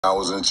I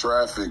was in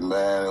traffic,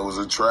 man. It was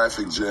a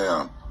traffic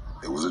jam.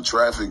 It was a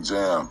traffic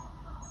jam.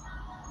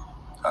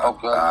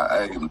 Okay.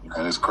 Hey,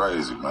 man, it's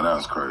crazy, man.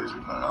 That's crazy,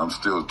 man. I'm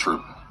still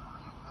tripping.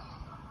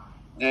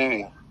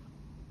 Yeah.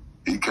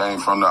 He came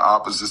from the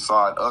opposite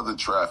side of the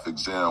traffic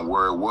jam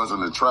where it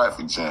wasn't a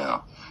traffic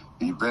jam.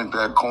 He bent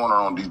that corner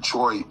on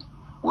Detroit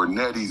where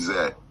Nettie's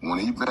at. When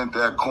he bent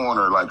that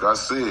corner, like I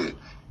said,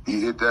 he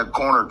hit that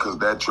corner because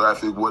that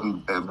traffic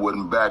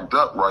wasn't backed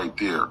up right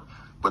there.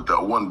 But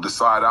the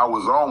side I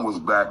was on was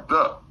backed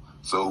up.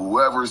 So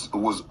whoever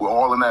was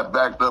all in that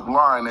backed up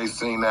line, they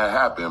seen that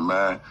happen,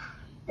 man.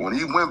 When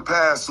he went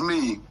past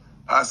me,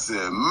 I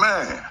said,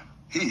 man,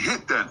 he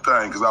hit that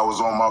thing because I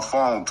was on my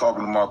phone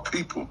talking to my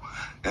people.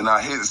 And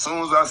I hit, as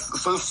soon as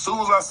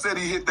I said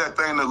he hit that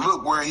thing to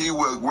look where he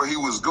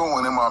was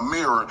going in my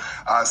mirror,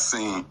 I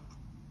seen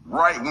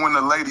right when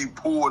the lady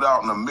pulled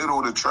out in the middle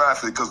of the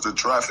traffic because the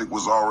traffic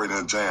was already in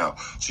a jam.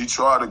 She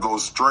tried to go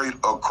straight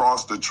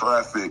across the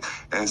traffic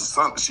and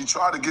she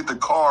tried to get the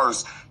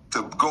cars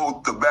to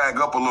bag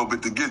up a little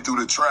bit to get through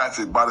the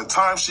traffic. By the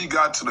time she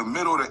got to the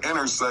middle of the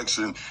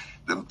intersection,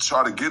 to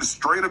try to get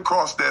straight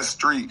across that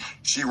street,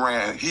 he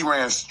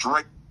ran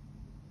straight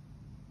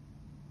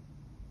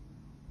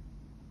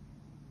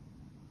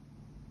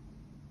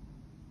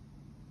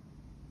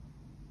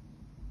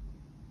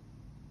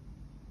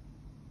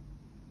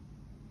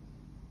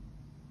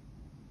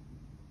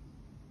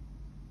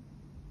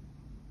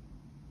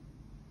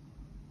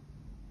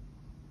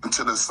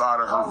to the side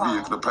of her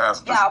vehicle, the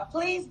passenger. Y'all,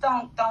 please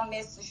don't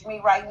message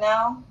me right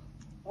now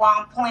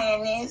while I'm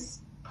playing this.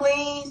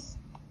 Please.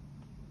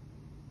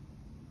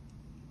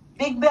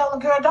 Big Bella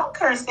girl, don't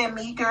curse at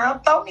me,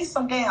 girl. Throw me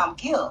some damn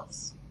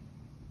gifts.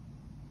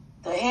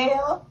 The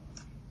hell?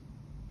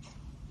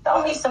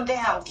 Throw me some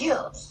damn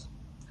gifts.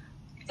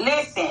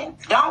 Listen,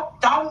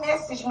 don't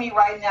message me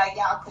right now,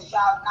 y'all, because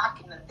y'all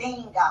knocking the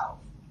thing off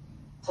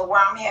to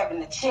where I'm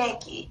having to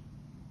check it.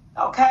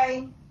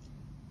 Okay?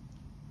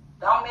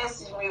 Don't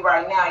message me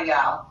right now,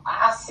 y'all.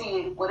 I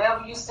see it.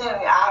 Whatever you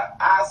send me,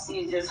 I see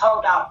it. Just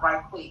hold out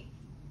right quick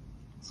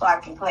so I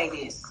can play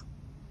this.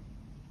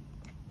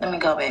 Let me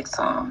go back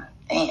some.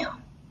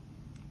 Damn.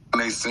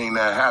 They seen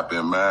that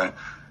happen, man.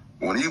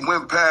 When he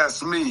went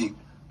past me,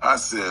 I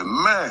said,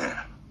 man,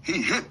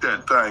 he hit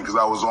that thing because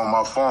I was on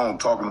my phone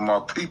talking to my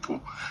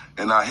people.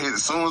 And I hit,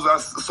 as soon as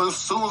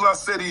I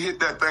said he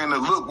hit that thing to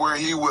look where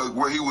he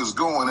was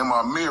going in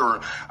my mirror,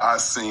 I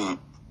seen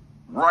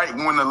right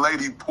when the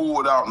lady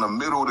pulled out in the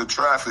middle of the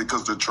traffic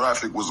because the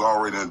traffic was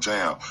already in a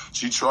jam.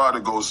 She tried to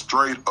go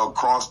straight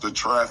across the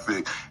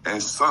traffic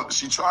and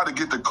she tried to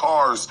get the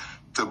cars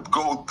to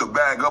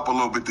bag up a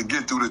little bit to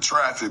get through the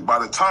traffic. By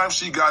the time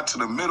she got to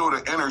the middle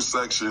of the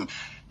intersection,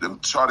 to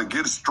try to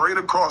get straight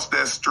across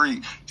that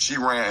street, he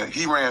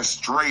ran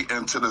straight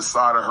into the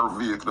side of her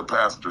vehicle, the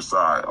passenger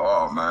side.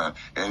 Oh, man.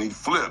 And he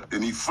flipped.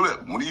 When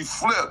he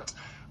flipped,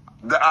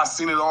 I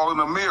seen it all in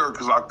the mirror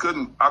because I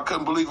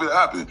couldn't believe it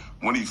happened.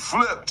 When he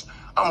flipped,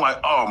 I'm like,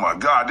 oh my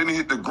God. Then he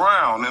hit the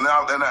ground and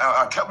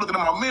I kept looking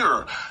in my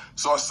mirror.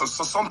 So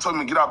someone told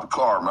me to get out the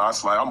car, man. I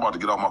was like, I'm about to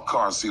get out my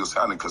car and see what's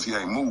happening because he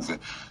ain't moving.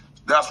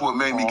 That's what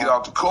made me get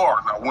out the car.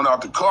 And I went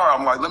out the car.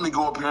 I'm like, let me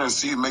go up here and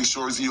see and make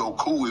sure is he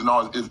cool and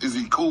all. Is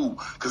he cool?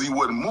 Because he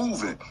wasn't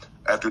moving.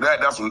 After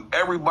that, that's when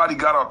everybody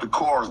got out the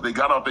cars. They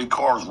got out their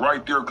cars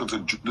right there because,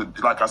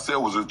 like I said,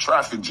 it was a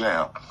traffic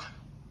jam.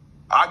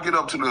 I get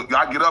up to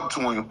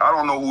him. I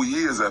don't know who he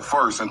is at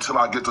first until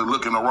I get to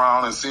looking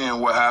around and seeing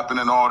what happened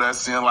and all that,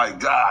 seeing like,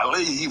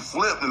 golly, he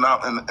flipped and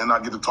I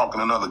get to talking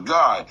to another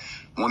guy.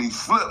 When he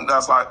flipped,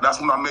 that's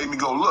when I made me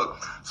go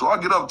look. So I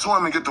get up to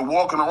him and get to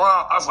walking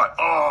around. I was like,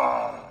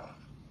 oh.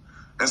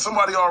 And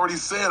somebody already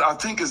said, I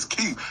think it's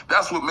Keith.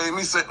 That's what made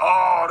me say,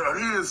 oh,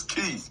 that is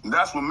Keith. And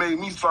that's what made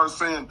me start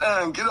saying,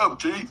 dang, get up,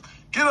 Keith.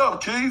 Get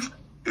up, Keith.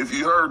 If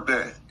you heard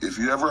that, if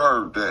you ever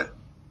heard that.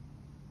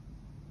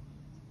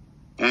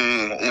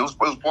 Yeah, it was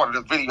part of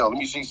the video. Let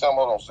me see something.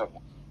 Hold on a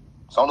second.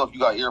 So I don't know if you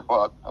got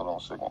earpods. Hold on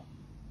a second.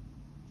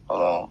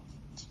 Hold on.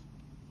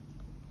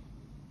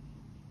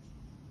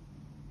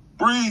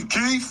 Breathe,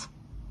 Keith.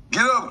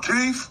 Get up,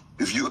 Keith.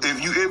 If you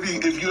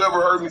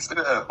ever heard me say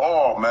that at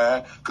all,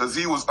 man, because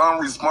he was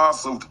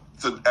unresponsive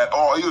at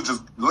all. He was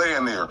just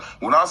laying there.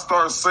 When I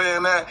started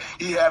saying that,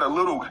 he had a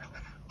little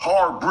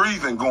hard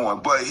breathing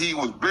going, but he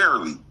was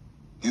barely.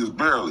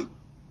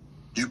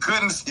 You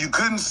couldn't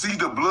see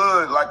the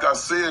blood, like I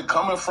said,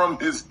 coming from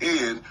his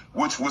head,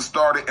 which was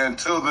started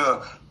until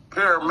the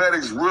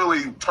paramedics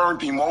really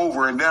turned him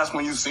over, and that's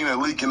when you seen it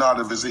leaking out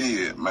of his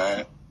head,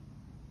 man.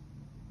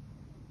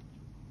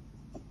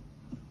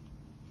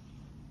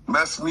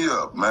 Messed me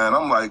up, man.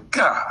 I'm like,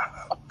 God.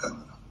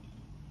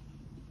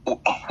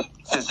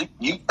 Since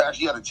you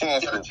actually had a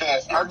chance.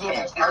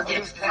 I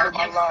just ended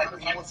my life.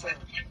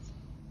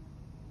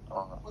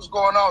 What's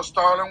going on,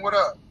 Starling? What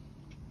up?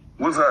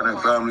 What's happening,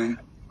 family?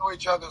 Know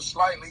each other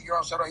slightly, you know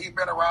what I'm saying? He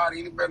been around,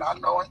 I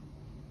know him.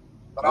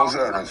 But What's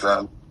happening,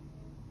 family?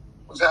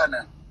 What's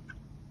happening?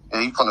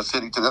 Yeah, he from the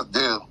city to this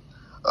deal.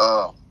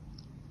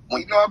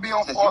 You know I be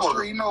on 4th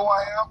Street, you know who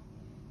I am?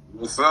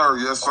 Yes, sir.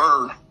 Yes,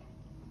 sir.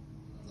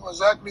 know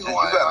exactly who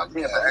I am.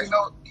 Yeah, you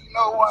know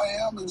who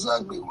I am,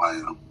 exactly who I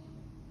am.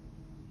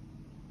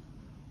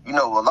 You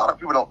know, a lot of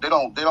people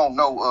don't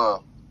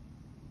know,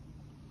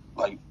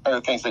 like, I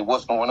can't say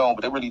what's going on,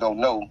 but they really don't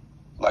know,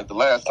 like, the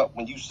last time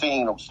when you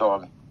seen them,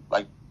 Starling,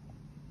 like.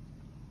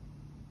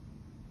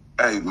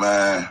 Hey,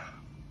 man,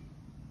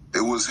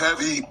 it was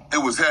heavy. It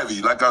was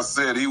heavy. Like I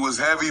said, he was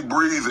heavy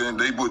breathing.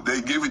 They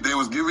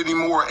was giving him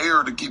more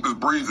air to keep his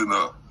breathing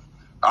up.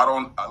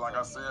 Like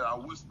I said, I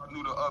wish I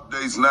knew the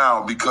updates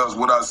now, because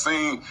what I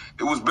seen,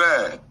 it was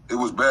bad. It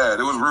was bad.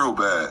 It was real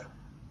bad.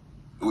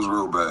 It was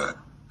real bad.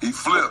 He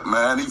flipped,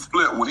 man. He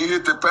flipped. When he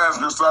hit the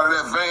passenger side of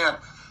that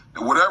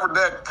van, whatever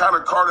that kind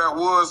of car that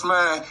was,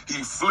 man,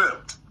 he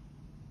flipped.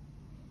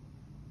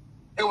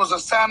 It was a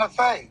Santa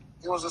Fe.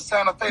 It was a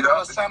Santa Fe. It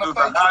was a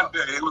hot day.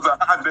 It was a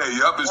hot day.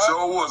 Yup, it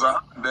sure was a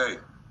hot day.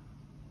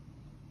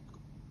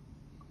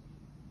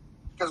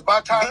 Because by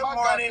the time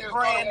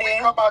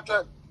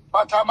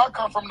I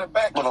come from the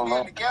back, in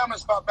the gambling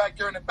spot back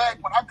there in the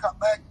back, when I come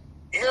back,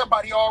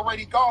 everybody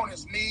already gone.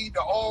 It's me,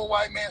 the old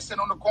white man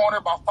sitting on the corner,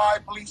 about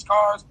 5 police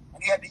cars,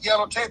 and he had the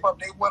yellow tape up.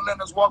 They wouldn't let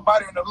us walk by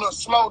there, and a little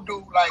slow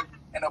dude, like,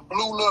 in a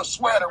blue little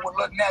sweater with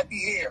little nappy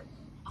hair.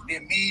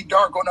 Then me,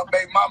 Dark, on the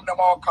baby mom, and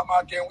them all come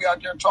out there, and we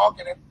out there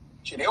talking, and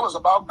shit, it was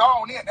about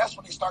gone in. That's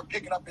when he started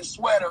picking up his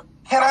sweater.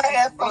 Can I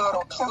ask blood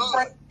on the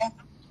hood?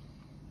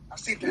 I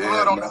see the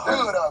blood on the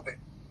hood of it.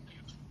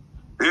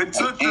 It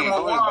took them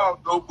a while,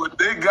 though, but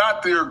they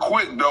got there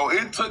quick, though.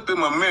 It took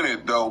them a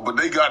minute, though, but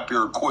they got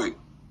there quick.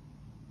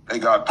 They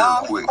got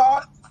there quick.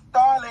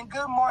 Starling,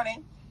 good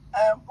morning.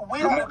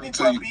 We are the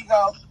people of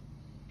Vigo.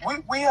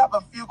 We have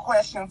a few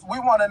questions. We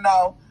want to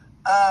know,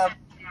 at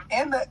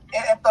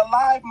the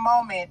live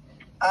moment,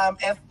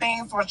 as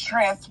things were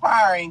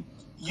transpiring,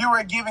 you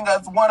were giving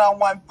us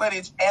one-on-one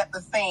footage at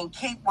the scene.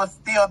 Keith was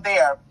still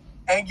there.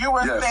 And you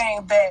were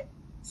saying that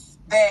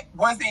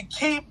was it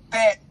Keith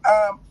that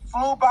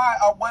flew by,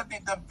 or was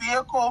it the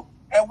vehicle?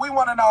 And we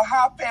want to know,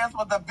 how fast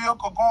was the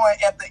vehicle going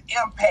at the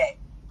impact?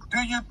 Do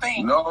you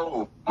think?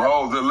 No,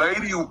 the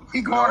lady.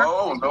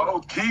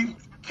 No,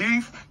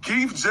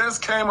 Keith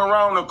just came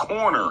around the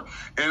corner,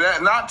 and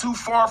that not too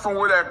far from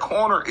where that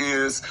corner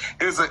is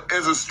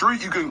a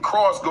street you can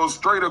cross, go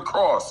straight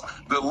across.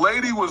 The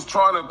lady was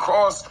trying to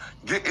cross,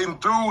 getting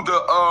through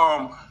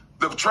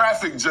the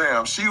traffic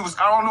jam.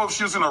 I don't know if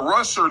she was in a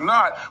rush or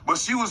not, but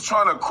she was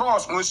trying to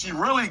cross when she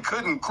really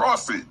couldn't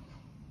cross it.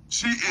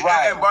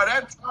 And by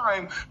that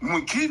time,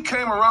 when Keith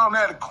came around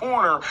that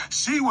corner,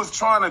 she was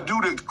trying to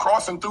do the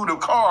crossing through the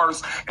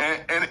cars,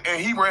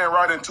 and he ran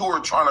right into her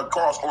trying to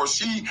cross, or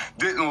she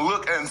didn't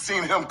look and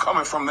seen him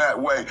coming from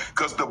that way,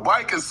 because the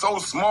bike is so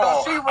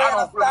small. So she ran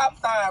a stop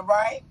sign,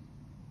 right?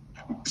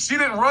 She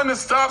didn't run the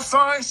stop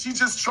sign. She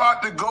just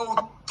tried to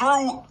go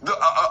through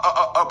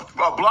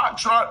a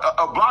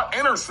block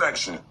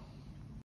intersection.